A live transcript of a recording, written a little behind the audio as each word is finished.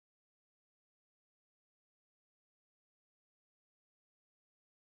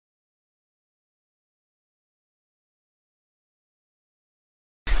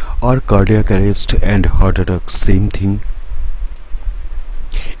Are cardiac arrest and heart attack same thing?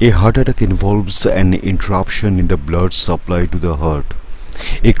 A heart attack involves an interruption in the blood supply to the heart.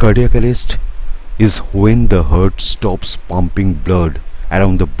 A cardiac arrest is when the heart stops pumping blood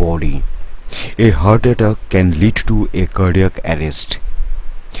around the body. A heart attack can lead to a cardiac arrest.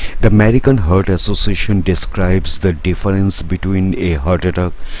 The American Heart Association describes the difference between a heart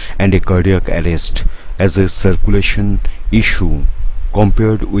attack and a cardiac arrest as a circulation issue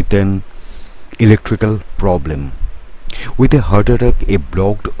compared with an electrical problem. With a heart attack, a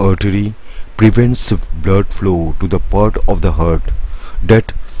blocked artery prevents blood flow to the part of the heart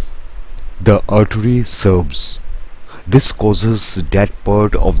that the artery serves. This causes that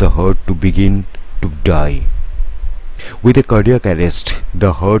part of the heart to begin to die. With a cardiac arrest,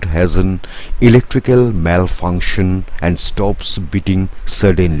 the heart has an electrical malfunction and stops beating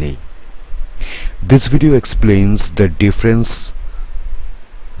suddenly. This video explains the difference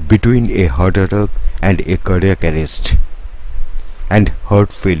between a heart attack and a cardiac arrest and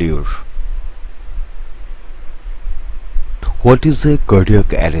heart failure. What is a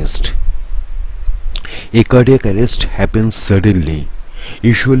cardiac arrest? A cardiac arrest happens suddenly,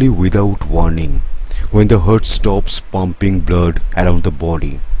 usually without warning, when the heart stops pumping blood around the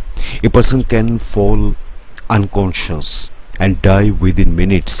body. A person can fall unconscious and die within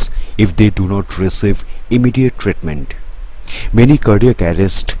minutes if they do not receive immediate treatment. Many cardiac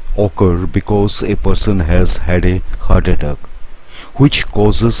arrests occur because a person has had a heart attack, which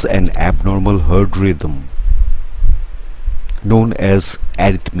causes an abnormal heart rhythm known as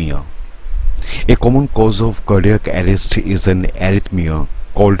arrhythmia. A common cause of cardiac arrest is an arrhythmia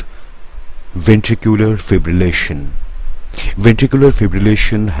called ventricular fibrillation. Ventricular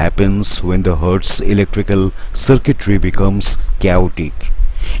fibrillation happens when the heart's electrical circuitry becomes chaotic.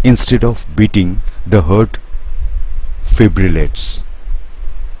 Instead of beating, the heart fibrillates,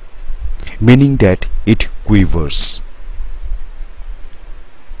 meaning that it quivers.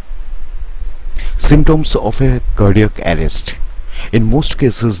 Symptoms of a cardiac arrest. In most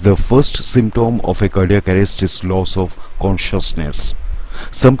cases, the first symptom of a cardiac arrest is loss of consciousness.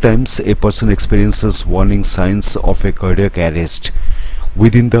 Sometimes a person experiences warning signs of a cardiac arrest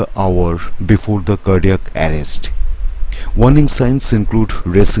within the hour before the cardiac arrest. Warning signs include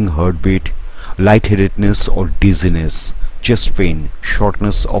racing heartbeat, lightheadedness or dizziness, chest pain,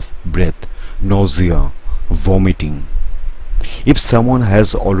 shortness of breath, nausea, vomiting. If someone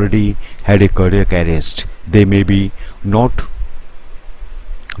has already had a cardiac arrest, they may be not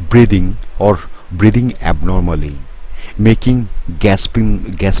breathing or breathing abnormally, making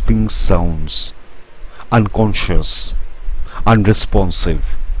gasping sounds, unconscious,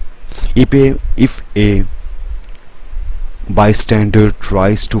 unresponsive. If a bystander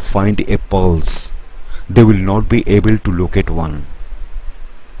tries to find a pulse, they will not be able to locate one.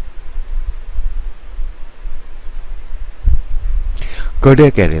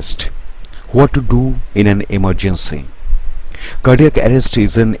 Cardiac arrest. What to do in an emergency? Cardiac arrest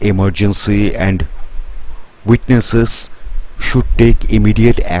is an emergency and witnesses should take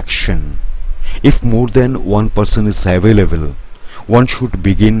immediate action. If more than one person is available, one should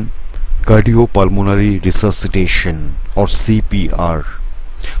begin cardiopulmonary resuscitation or CPR,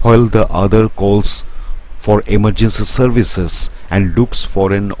 while the other calls for emergency services and looks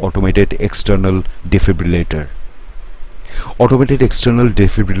for an automated external defibrillator. Automated external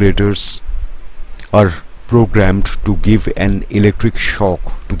defibrillators are programmed to give an electric shock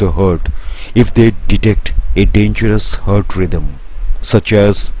to the heart if they detect a dangerous heart rhythm, such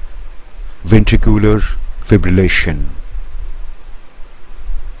as ventricular fibrillation.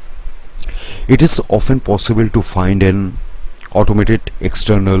 It is often possible to find an automated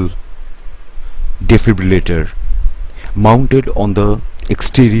external defibrillator mounted on the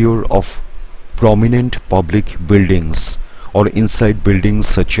exterior of prominent public buildings or inside buildings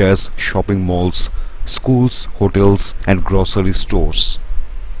such as shopping malls, schools, hotels, and grocery stores.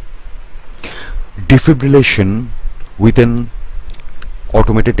 Defibrillation with an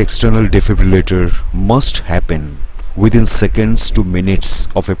automated external defibrillator must happen within seconds to minutes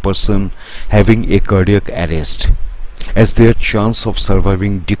of a person having a cardiac arrest, as their chance of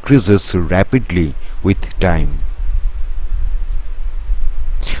surviving decreases rapidly with time.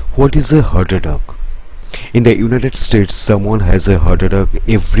 What is a heart attack? In the United States, someone has a heart attack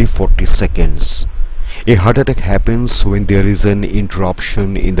every 40 seconds. A heart attack happens when there is an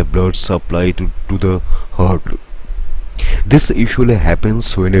interruption in the blood supply to the heart. This usually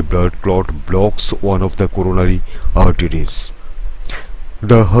happens when a blood clot blocks one of the coronary arteries.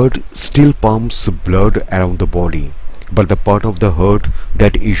 The heart still pumps blood around the body, but the part of the heart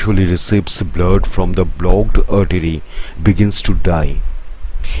that usually receives blood from the blocked artery begins to die.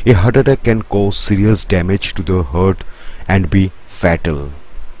 A heart attack can cause serious damage to the heart and be fatal.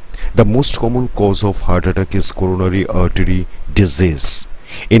 The most common cause of heart attack is coronary artery disease,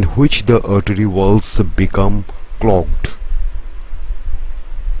 in which the artery walls become clogged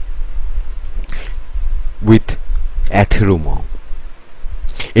with atheroma,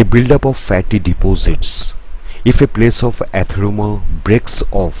 a buildup of fatty deposits. If a place of atheroma breaks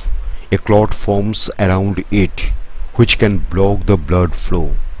off, a clot forms around it, which can block the blood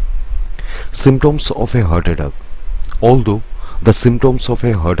flow. Symptoms of a heart attack. Although the symptoms of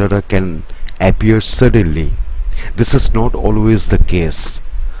a heart attack can appear suddenly, this is not always the case.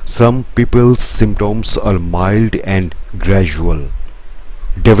 Some people's symptoms are mild and gradual,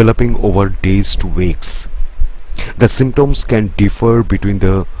 developing over days to weeks. The symptoms can differ between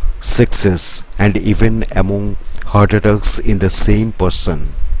the sexes and even among heart attacks in the same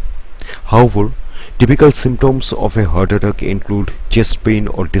person. However, typical symptoms of a heart attack include chest pain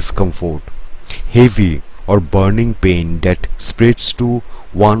or discomfort, heavy or burning pain that spreads to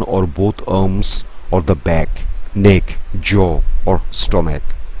one or both arms or the back, neck, jaw or stomach,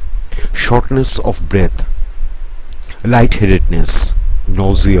 shortness of breath, lightheadedness,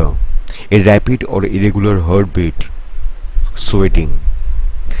 nausea, a rapid or irregular heartbeat, sweating.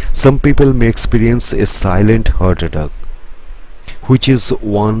 Some people may experience a silent heart attack, which is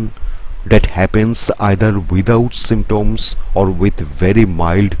one that happens either without symptoms or with very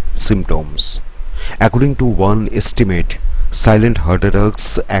mild symptoms. According to one estimate, silent heart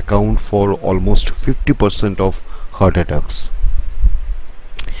attacks account for almost 50% of heart attacks.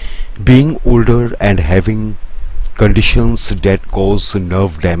 Being older and having conditions that cause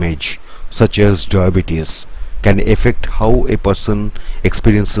nerve damage, such as diabetes, can affect how a person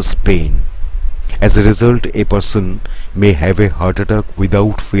experiences pain. As a result, a person may have a heart attack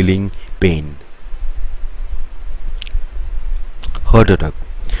without feeling pain. Heart attack.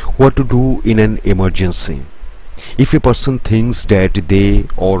 What to do in an emergency? If a person thinks that they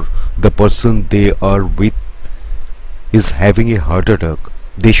or the person they are with is having a heart attack,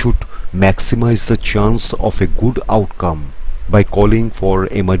 they should maximize the chance of a good outcome by calling for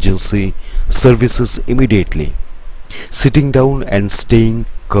emergency services immediately, sitting down and staying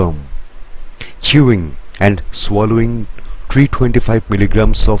calm, chewing and swallowing 325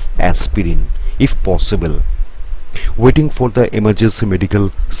 milligrams of aspirin if possible, waiting for the emergency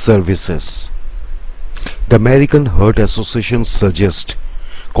medical services. The American Heart Association suggests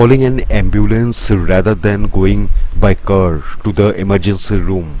calling an ambulance rather than going by car to the emergency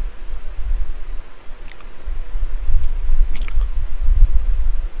room.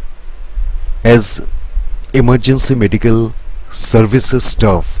 As emergency medical services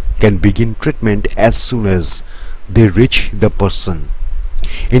staff can begin treatment as soon as they reach the person.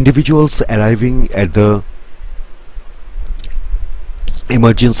 Individuals arriving at the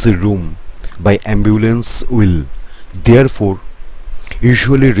emergency room by ambulance will therefore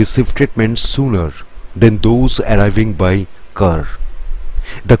usually receive treatment sooner than those arriving by car.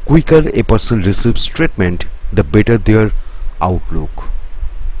 The quicker a person receives treatment, the better their outlook.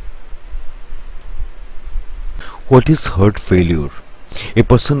 What is heart failure? A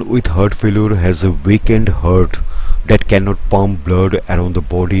person with heart failure has a weakened heart that cannot pump blood around the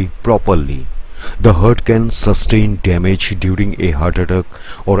body properly. The heart can sustain damage during a heart attack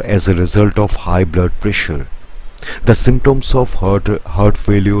or as a result of high blood pressure. The symptoms of heart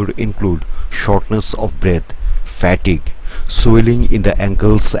failure include shortness of breath, fatigue, swelling in the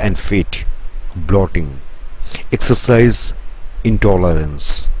ankles and feet, bloating, exercise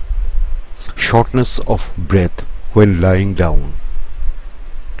intolerance, shortness of breath when lying down.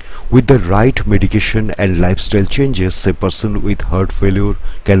 With the right medication and lifestyle changes, a person with heart failure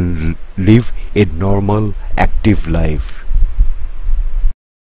can live a normal, active life.